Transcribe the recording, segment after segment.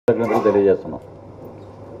తెలియజేస్తున్నాం.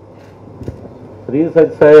 శ్రీ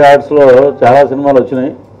సత్యసాయి ఆర్ట్స్లో చాలా సినిమాలు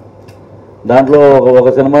వచ్చినాయి. దాంట్లో ఒక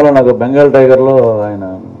సినిమాలో నాకు బెంగాల్ టైగర్లో ఆయన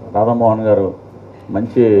రాధామోహన్ గారు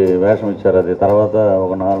మంచి వేషం ఇచ్చారు. అది తర్వాత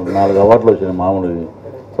ఒక నాలుగు అవార్డులు వచ్చినాయి. మామూలు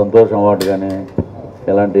సంతోషం అవార్డు కానీ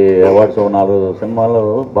ఇలాంటి అవార్డ్స్ 4 సినిమాలు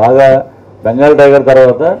బాగా బెంగాల్ టైగర్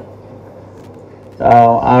తర్వాత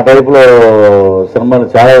ఆ టైపులో సినిమాలు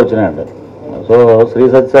చాలా వచ్చినాయండి. So Shri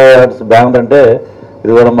Sathya Sai arts banner అంటే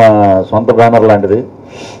ఇది కూడా మా సొంత బ్యానర్ లాంటిది.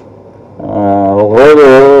 ఒకరోజు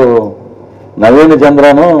నవీన్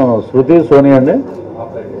చంద్రను శృతి సోని అండి,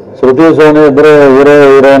 శృతి సోని ఇద్దరు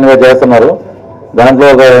హీరోయిన్గా చేస్తున్నారు. దాంట్లో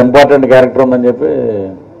ఒక ఇంపార్టెంట్ క్యారెక్టర్ ఉందని చెప్పి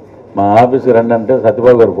మా ఆఫీస్కి రండి అంటే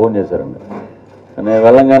సత్యబాబు గారు ఫోన్ చేశారండి. నేను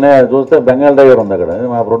వెళ్ళంగానే చూస్తే బెంగాల్ టైగర్ ఉంది అక్కడ.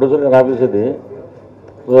 మా ప్రొడ్యూసర్ గారు ఆఫీస్ ఇది.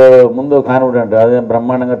 సో ముందు కాన్ఫిడెంట్ అదే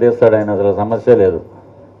బ్రహ్మాండంగా తీస్తాడు ఆయన, అసలు సమస్య లేదు.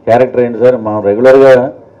 క్యారెక్టర్ ఏంటి సార్, మనం రెగ్యులర్గా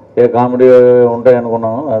ఏ కామెడీ ఉంటాయి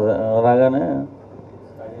అనుకున్నాము. అలాగానే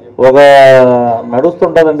ఒక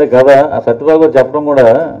నడుస్తుంటుందండి కథ. ఆ సత్యబాబు గారు చెప్పడం కూడా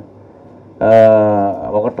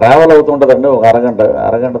ఒక ట్రావెల్ అవుతుంటుందండి. ఒక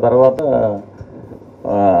అరగంట తర్వాత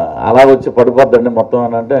అలా వచ్చి పడిపోద్దండి మొత్తం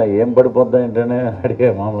అని అంటే ఏం పడిపోద్దా ఏంటనే అడిగే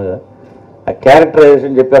మామూలుగా ఆ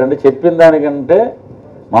క్యారెక్టరైజేషన్ చెప్పారండి. చెప్పిన దానికంటే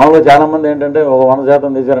మామూలుగా చాలామంది ఏంటంటే ఒక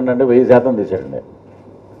 100% తీశారండి, అంటే 1000% తీశారండి.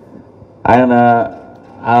 ఆయన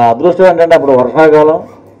ఆ అదృష్టం ఏంటంటే అప్పుడు వర్షాకాలం,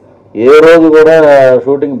 ఏ రోజు కూడా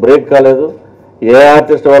షూటింగ్ బ్రేక్ కాలేదు, ఏ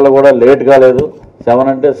ఆర్టిస్ట్ వల్ల కూడా లేట్ కాలేదు. 7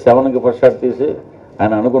 అంటే 7కి ఫస్ట్ షాట్ తీసి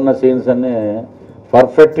ఆయన అనుకున్న సీన్స్ అన్నీ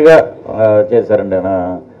పర్ఫెక్ట్గా చేశారండి. ఆయన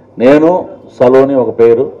నేను సలోని ఒక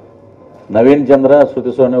పేరు, నవీన్ చంద్ర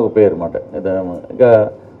శృతి సోని ఒక పేరు అన్నమాట. ఇంకా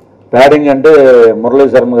ప్యాడింగ్ అంటే మురళీ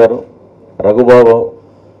శర్మ గారు, రఘుబాబు,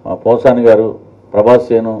 పోసాని గారు, ప్రభాస్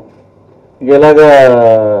సేను, ఇంక ఇలాగా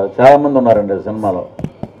చాలామంది ఉన్నారండి సినిమాలో.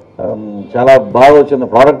 చాలా బాగా వచ్చింది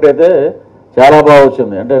ప్రోడక్ట్, అయితే చాలా బాగా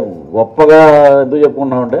వచ్చింది. అంటే గొప్పగా ఎందుకు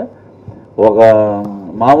చెప్పుకున్నామంటే ఒక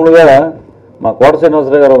మామూలుగా మా కోట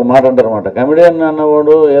శ్రీనివాసరావు గారు ఒక మాట అంటారు అనమాట, కమెడియన్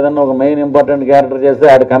అన్నవాడు ఏదన్నా ఒక మెయిన్ ఇంపార్టెంట్ క్యారెక్టర్ చేస్తే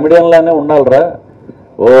ఆడు కమెడియన్లానే ఉండాలిరా.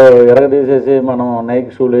 ఓ ఎరగ తీసేసి మనం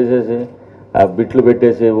నైక్ షూలు వేసేసి ఆ బిట్లు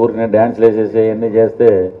పెట్టేసి ఊరికే డ్యాన్స్లు వేసేసి ఇవన్నీ చేస్తే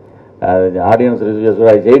ఆడియన్స్ రిసీవ్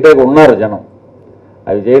చేసుకోవాలి. అవి చేయటానికి ఉన్నారు జనం,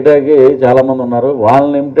 అవి చేయటానికి చాలామంది ఉన్నారు.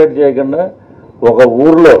 వాళ్ళని ఇమిటేట్ చేయకుండా ఒక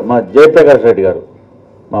ఊర్లో మా జయప్రకాష్ రెడ్డి గారు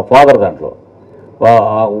మా ఫాదర్ దాంట్లో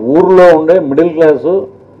ఆ ఊర్లో ఉండే మిడిల్ క్లాసు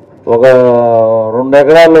ఒక 2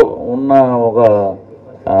 ఎకరాలు ఉన్న ఒక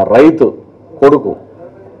రైతు కొడుకు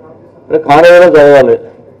కాలేజీలో చదవాలి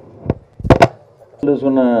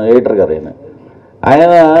చూసుకున్న ఎడిటర్ గారు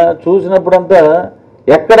ఆయన చూసినప్పుడంతా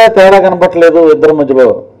ఎక్కడా తేడా కనపట్లేదు ఇద్దరి మధ్యలో.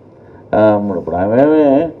 ఇప్పుడు ఆమెమి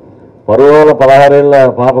పరువాల 16 ఏళ్ళ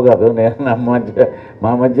పాప కాదు, నేను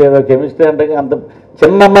మా మధ్య ఏదో కెమిస్ట్రీ అంటే అంత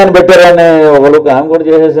చిన్న అమ్మాయిని పెట్టారని ఒకళ్ళు ఆమె కూడా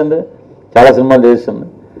చేసేసింది, చాలా సినిమాలు చేసింది.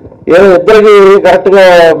 ఏదో ఇద్దరికి కరెక్ట్గా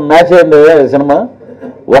మ్యాచ్ అయింది సినిమా.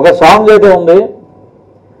 ఒక సాంగ్ అయితే ఉంది,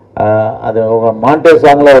 అది ఒక మాంటే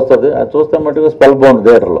సాంగ్లో వస్తుంది, అది చూస్తే మట్టుకు స్పెల్ బౌండ్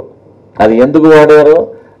థియేటర్లో. అది ఎందుకు వాడారో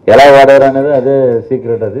ఎలా వాడారు అనేది అదే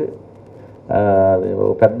సీక్రెట్. అది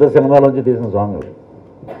ఒక పెద్ద సినిమాలోంచి తీసిన సాంగ్ అది.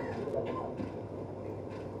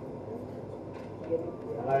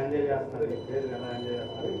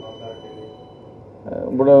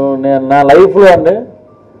 ఇప్పుడు నేను నా లైఫ్లో అండి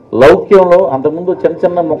లౌక్యంలో అంతకుముందు చిన్న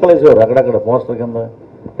చిన్న మొక్కలు వేసేవారు అక్కడక్కడ పోస్టర్ కింద.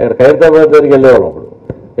 ఇక్కడ ఖైరతాబాద్ దగ్గరికి వెళ్ళేవాళ్ళం. అప్పుడు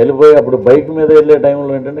వెళ్ళిపోయి అప్పుడు బైక్ మీద వెళ్ళే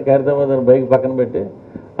టైంలో ఏంటంటే ఖైరతాబాద్ దగ్గర బైక్ పక్కన పెట్టి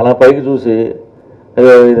అలా పైకి చూసి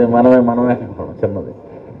ఇది మనమే చిన్నది.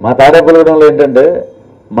 మా తాడేపల్లిగూడెంలో ఏంటంటే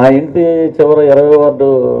మా ఇంటి చివర 20వ వార్డు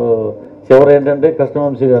చివర ఏంటంటే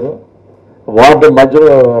కృష్ణవంశీ గారు, వార్డు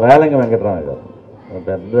మధ్యలో రేలంగి వెంకటరామయ్య గారు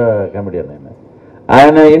పెద్ద కమెడియన్.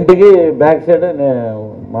 ఆయన ఇంటికి బ్యాక్ సైడ్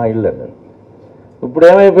మా ఇల్లు అండి. ఇప్పుడు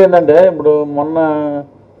ఏమైపోయిందంటే ఇప్పుడు మొన్న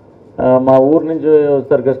మా ఊరు నుంచి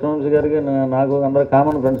వస్తారు కృష్ణవంశీ గారికి నాకు అందరూ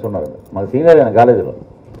కామన్ ఫ్రెండ్స్ ఉన్నారు, మాకు సీనియర్ అయిన కాలేజీలో.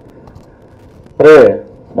 సరే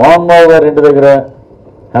మోహన్ బాబు గారి ఇంటి దగ్గర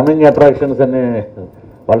కమింగ్ అట్రాక్షన్స్ అన్ని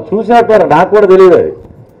వాళ్ళు చూసినట్టు నాకు కూడా తెలియదు. అది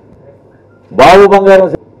బాబు బంగారం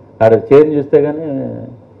ఆడ చేంజ్ చూస్తే కానీ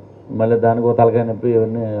మళ్ళీ దానికి తలకాయ నొప్పి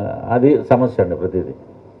ఇవన్నీ అది సమస్య అండి. ప్రతిదీ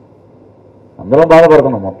అందరం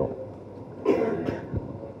బాధపడుతున్నాం మొత్తం.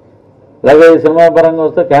 అలాగే ఈ సినిమా పరంగా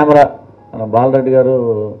వస్తే కెమెరా బాలరెడ్డి గారు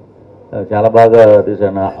చాలా బాగా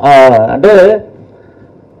తీశాను. అంటే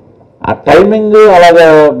ఆ టైమింగ్ అలాగా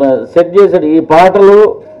సెట్ చేశాడు. ఈ పాటలు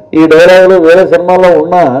ఈ డైలాగులు వేరే సినిమాల్లో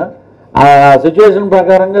ఉన్న ఆ సిచ్యువేషన్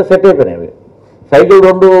ప్రకారంగా సెట్ అయిపోయినాయి. సైకిల్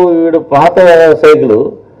 2 వీడు పాత సైకిల్,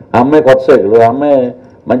 ఆ అమ్మాయి కొత్త సైకిల్. ఆ అమ్మాయి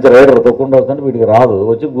మంచి రైడర్ తొక్కుండా వస్తుంటే వీడికి రాదు,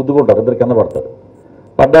 వచ్చి గుద్దుకుంటారు, ఇద్దరు కింద పడతారు.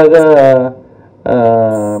 పడ్డాక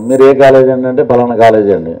మీరు ఏ కాలేజీ అండి అంటే పలానా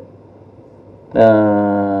కాలేజీ అండి,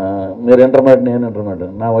 మీరు ఇంటర్మీడియట్, నేను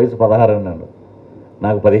ఇంటర్మీడియట్, నా వయసు 16 అన్నాడు,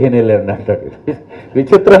 నాకు 15 ఏళ్ళండి అంటాడు.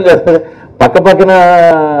 విచిత్రంగా పక్క పక్కన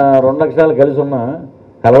 2 లక్షలు కలిసి ఉన్నా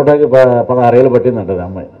కలవటానికి 16 ఏళ్ళు పట్టిందంటది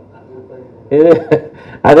అమ్మాయి. ఇది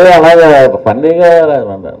అదే అలాగా ఫన్నీగా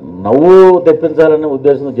నవ్వు తెప్పించాలనే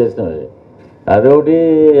ఉద్దేశంతో చేసినవి. అదొకటి.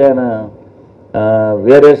 ఆయన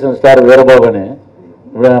వేరియేషన్ స్టార్ వీరబాబు అని,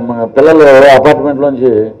 పిల్లలు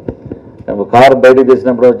అపార్ట్మెంట్లోంచి కారు బయటికి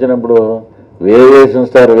తీసినప్పుడు వచ్చినప్పుడు వేరియేషన్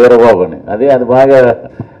స్టార్ వీరబాబు అని, అది బాగా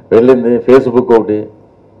వెళ్ళింది. ఫేస్బుక్ ఒకటి.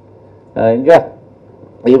 ఇంకా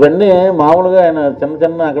ఇవన్నీ మామూలుగా ఆయన చిన్న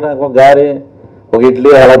చిన్న అక్కడ ఒక గారి, ఒక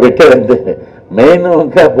ఇడ్లీ అలా పెట్టాడంతే. మెయిన్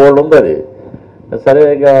ఇంకా బోల్డ్ ఉంది అది. సరే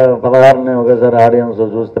ఇక 16ని ఒకసారి ఆడియన్స్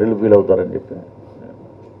చూసి థ్రిల్ ఫీల్ అవుతారని చెప్పి.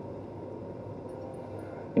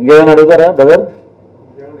 ఇంకేమైనా అడుగుతారా బ్రదర్?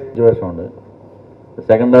 సిచ్యువేషన్ ఉంది.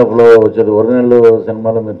 సెకండ్ హాఫ్లో వచ్చేది ఒరిజినల్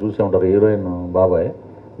సినిమాలో మీరు చూసే ఉంటారు, హీరోయిన్ బాబాయ్.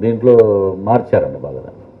 దీంట్లో మార్చారండి బాగా,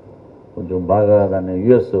 కొంచెం బాగా దాన్ని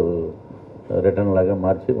యుఎస్ రిటర్న్ లాగా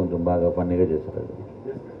మార్చి కొంచెం బాగా ఫన్నీగా చేశారు. అది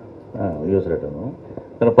యుఎస్ రిటర్న్.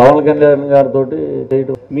 కానీ పవన్ కళ్యాణ్ గారితో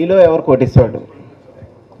చేయటం. మీలో ఎవరు కోటీశ్వరుడు,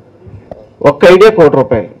 ఒక్క ఐడియా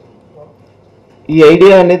 ₹1,00,00,000. ఈ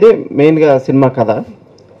ఐడియా అనేది మెయిన్గా సినిమా కథ.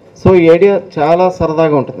 సో ఈ ఐడియా చాలా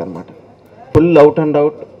సరదాగా ఉంటుంది అనమాట. Full out and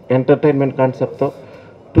out entertainment కాన్సెప్ట్తో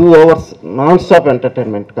 2 hours non stop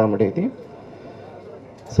entertainment comedy ఇది.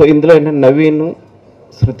 సో ఇందులో ఏంటంటే నవీన్,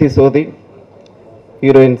 శృతి సోది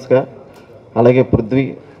హీరోయిన్స్గా, అలాగే పృథ్వీ,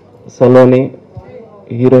 సలోని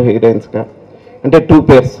హీరోయిన్స్గా, అంటే 2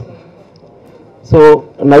 pairs. సో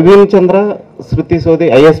నవీన్ చంద్ర, శృతి సోది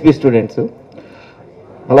ఐఎస్బి స్టూడెంట్స్,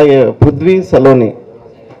 అలాగే Prithvi, Saloni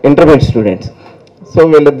intermediate students. So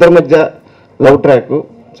వీళ్ళిద్దరి మధ్య లవ్ ట్రాక్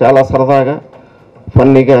చాలా సరదాగా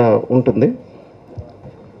ఫన్నీగా ఉంటుంది.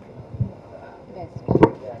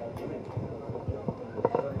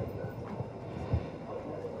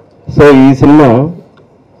 సో ఈ సినిమా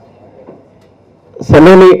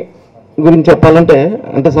సలోని గురించి చెప్పాలంటే,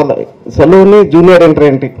 అంటే సలోని జూనియర్ ఎంటర్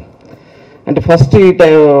ఏంటి అంటే, ఫస్ట్ ఈ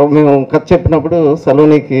మేము కథ చెప్పినప్పుడు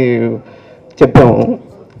సలోనికి చెప్పాము.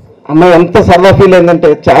 అమ్మాయి ఎంత సరదా ఫీల్ అయిందంటే,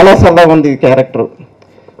 చాలా సరదాగా ఉంది ఈ క్యారెక్టర్.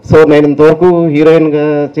 సో నేను ఇంతవరకు హీరోయిన్గా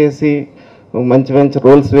చేసి మంచి మంచి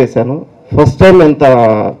రోల్స్ వేశాను. ఫస్ట్ టైం ఎంత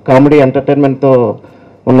కామెడీ ఎంటర్టైన్మెంట్తో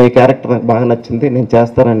ఉన్న ఈ క్యారెక్టర్ నాకు బాగా నచ్చింది. నేను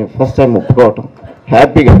చేస్తానని ఫస్ట్ టైం ఒప్పుకోవటం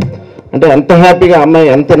హ్యాపీగా, అంటే ఎంత హ్యాపీగా అమ్మాయి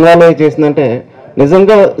ఎంత ఇన్వాల్వ్ అయ్యి చేసిందంటే,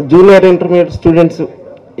 నిజంగా జూనియర్ ఇంటర్మీడియట్ స్టూడెంట్స్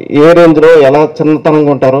ఏ రేంజ్లో ఎలా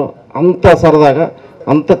చిన్నతనంగా ఉంటారో అంత సరదాగా,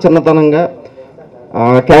 అంత చిన్నతనంగా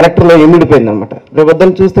క్యారెక్టర్లో ఇమిడిపోయింది అనమాట.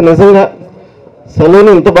 రేపొద్దని చూస్తే నిజంగా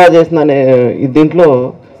సలోని ఇంత బాగా చేసిందనే దీంట్లో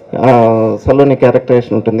సలోని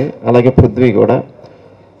క్యారెక్టరేషన్ ఉంటుంది. అలాగే పృథ్వీ కూడా.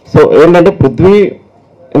 సో ఏంటంటే పృథ్వీ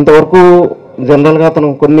ఇంతవరకు జనరల్గా అతను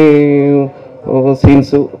కొన్ని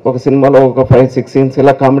సీన్స్ ఒక సినిమాలో ఒక 5-6 సీన్స్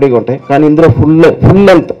ఇలా కామెడీగా ఉంటాయి, కానీ ఇందులో full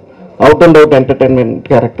length out and out entertainment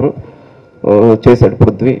character చేశాడు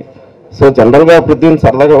పృథ్వీ. సో జనరల్గా పృథ్వీని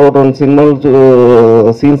సరదాగా 2 సినిమాలు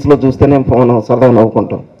సీన్స్లో చూస్తేనే మనం సరదాగా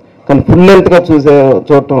నవ్వుకుంటాం, కానీ ఫుల్ లెంత్గా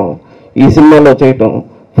చూడటం ఈ సినిమాలో చేయటం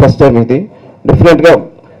ఫస్ట్ టైం ఇది. డెఫినెట్గా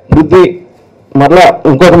పృథ్వీ మరలా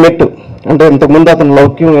ఇంకొక మెట్టు, అంటే ఇంతకుముందు అతను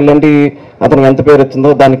లౌక్యం ఎలాంటి అతనికి ఎంత పేరు వచ్చిందో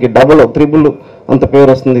దానికి డబుల్ 3 అంత పేరు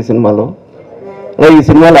వస్తుంది ఈ సినిమాలో. ఈ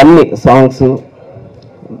సినిమాలో అన్ని సాంగ్స్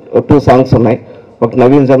 2 సాంగ్స్ ఉన్నాయి. ఒక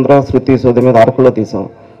నవీన్ చంద్ర, శృతి సోది మీద అరకులో తీసాం,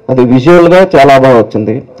 అది విజువల్గా చాలా బాగా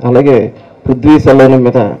వచ్చింది. అలాగే పృథ్వీ సలోని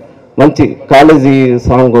మీద మంచి కాలేజీ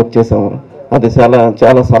సాంగ్ వచ్చేసాము, అది చాలా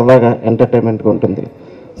చాలా సరదాగా ఎంటర్టైన్మెంట్గా ఉంటుంది.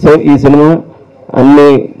 సో ఈ సినిమా అన్ని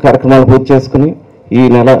కార్యక్రమాలు పూర్తి చేసుకుని ఈ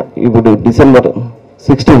నెల ఇప్పుడు December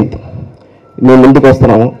 16th మేము ముందుకు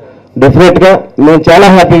వస్తున్నాము. డెఫినెట్గా నేను చాలా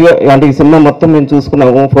హ్యాపీగా, అంటే ఈ సినిమా మొత్తం నేను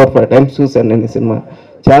చూసుకున్నాము 4-5 times చూశాను నేను ఈ సినిమా.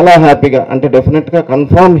 చాలా హ్యాపీగా, అంటే డెఫినెట్గా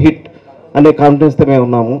కన్ఫామ్ హిట్ అనే కాన్ఫిడెన్స్తో మేము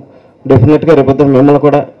ఉన్నాము. డెఫినెట్గా రేపొద్దున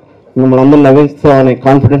మిమ్మల్ని అందరూ నవ్విస్తామనే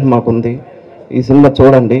కాన్ఫిడెంట్ మాకుంది. ఈ సినిమా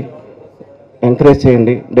చూడండి, ఎంకరేజ్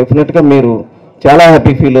చేయండి. డెఫినెట్గా మీరు చాలా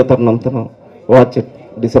హ్యాపీ ఫీల్ అవుతారు. నమ్ముతున్నాం. Watch it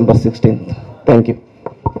December 16th. Thank you.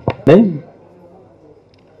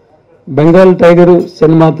 Bengal tiger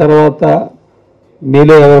cinema తర్వాత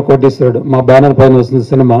మీలో ఎవరు కోటీశ్వరుడు మా బ్యానర్ పైన వస్తుంది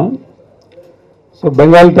సినిమా. సో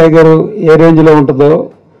బెంగాల్ టైగర్ ఏ రేంజ్లో ఉంటుందో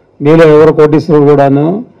మీలో ఎవరు కోటీశ్వరుడు కూడాను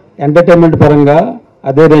ఎంటర్టైన్మెంట్ పరంగా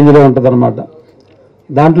అదే రేంజ్లో ఉంటుంది అనమాట.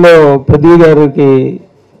 దాంట్లో పృథ్వీ గారికి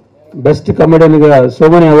బెస్ట్ కమెడియన్గా సో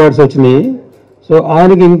మెనీ అవార్డ్స్ వచ్చినాయి. సో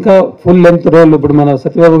ఆయనకి ఇంకా ఫుల్ లెంత్ రోల్, ఇప్పుడు మన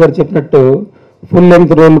సత్యబాబు గారు చెప్పినట్టు ఫుల్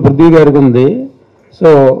లెంత్ రోల్ పృథ్వీ గారికి ఉంది. సో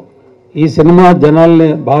ఈ సినిమా జనాల్ని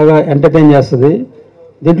బాగా ఎంటర్టైన్ చేస్తుంది.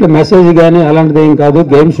 దీంట్లో మెసేజ్ కానీ అలాంటిది ఏం కాదు,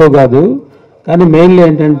 గేమ్ షో కాదు. కానీ మెయిన్లీ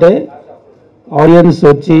ఏంటంటే ఆడియన్స్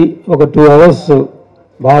వచ్చి ఒక 2 hours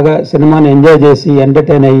బాగా సినిమాని ఎంజాయ్ చేసి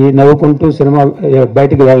ఎంటర్టైన్ అయ్యి నవ్వుకుంటూ సినిమా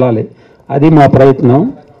బయటికి వెళ్ళాలి. అది మా ప్రయత్నం.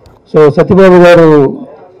 సో సత్యబాబు గారు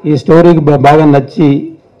ఈ స్టోరీకి బాగా నచ్చి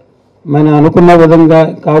మనం అనుకున్న విధంగా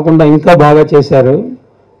కాకుండా ఇంకా బాగా చేశారు.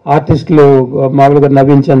 ఆర్టిస్టులు మామూలుగా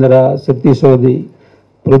నవీన్ చంద్ర, శృతి సోది,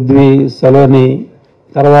 పృథ్వీ, సలోని,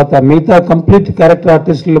 తర్వాత మిగతా కంప్లీట్ క్యారెక్టర్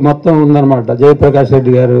ఆర్టిస్టులు మొత్తం ఉందన్నమాట. జయప్రకాష్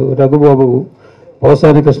రెడ్డి గారు, రఘుబాబు,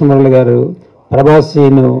 పోసాని కృష్ణమురళి గారు, ప్రభాస్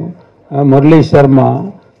సీను, మురళీ శర్మ,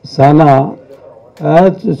 సానా.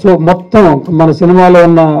 సో మొత్తం మన సినిమాలో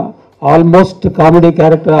ఉన్న ఆల్మోస్ట్ కామెడీ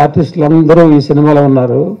క్యారెక్టర్ ఆర్టిస్టులు అందరూ ఈ సినిమాలో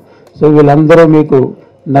ఉన్నారు. సో వీళ్ళందరూ మీకు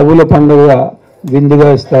నవ్వుల పండుగ విందుగా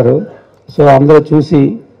ఇస్తారు. సో అందరూ చూసి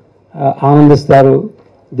ఆనందిస్తారు,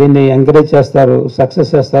 దీన్ని ఎంకరేజ్ చేస్తారు,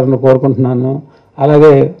 సక్సెస్ చేస్తారని కోరుకుంటున్నాను.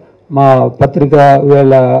 అలాగే మా పత్రిక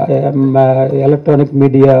వీళ్ళ ఎలక్ట్రానిక్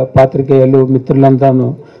మీడియా పాత్రికేయులు మిత్రులంతాను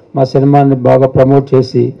మా సినిమాని బాగా ప్రమోట్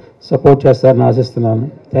చేసి సపోర్ట్ చేస్తారని ఆశిస్తున్నాను.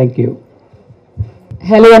 Thank you.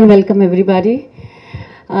 Hello and welcome everybody.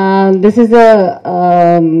 This is a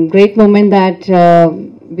great moment that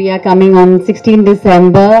we are coming on 16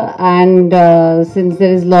 December, and since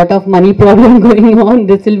there is a lot of money problem going on,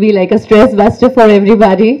 this will be like a stress buster for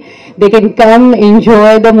everybody. They can come,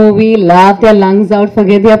 enjoy the movie, laugh their lungs out,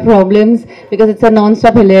 forget their problems, because it's a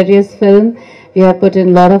non-stop hilarious film. We have put in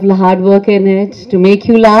a lot of hard work in it to make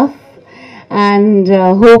you laugh, and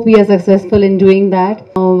hope we are successful in doing that.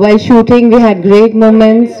 While shooting, we had great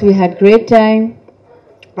moments, we had great time,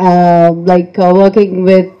 working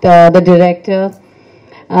with the director.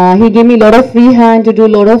 He gave me a lot of free hand to do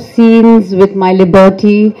a lot of scenes with my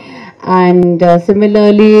liberty, and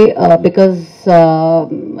similarly, because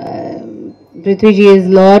Prithviraj is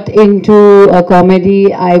lot into comedy,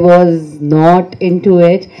 I was not into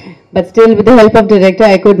it, but still with the help of director,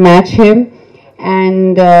 I could match him.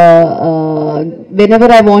 And whenever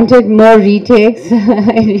I wanted more retakes,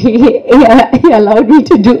 he allowed me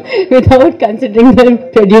to do without considering the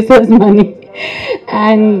producer's money.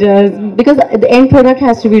 And because the end product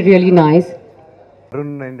has to be really nice.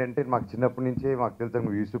 Arun ఏంటంటే మాకు చిన్నప్పటి నుంచే మాకు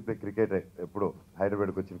తెలుసు యూట్యూబ్లో cricket ఎప్పుడు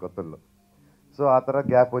హైదరాబాద్కి వచ్చిన కొత్తల్లో. సో ఆ తర్వాత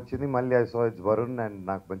గ్యాప్ వచ్చింది, మళ్ళీ I so it's Varun and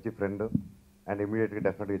నాకు మంచి ఫ్రెండ్, అండ్ ఇమీడియట్గా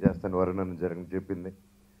డెఫినెట్గా చేస్తాను వరుణ్ అని చెప్పింది.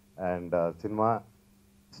 అండ్ సినిమా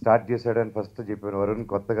స్టార్ట్ చేశాడు అని ఫస్ట్ చెప్పాను, వరుణ్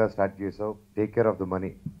కొత్తగా స్టార్ట్ చేసావు, take care of the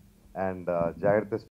money and జాగ్రత్త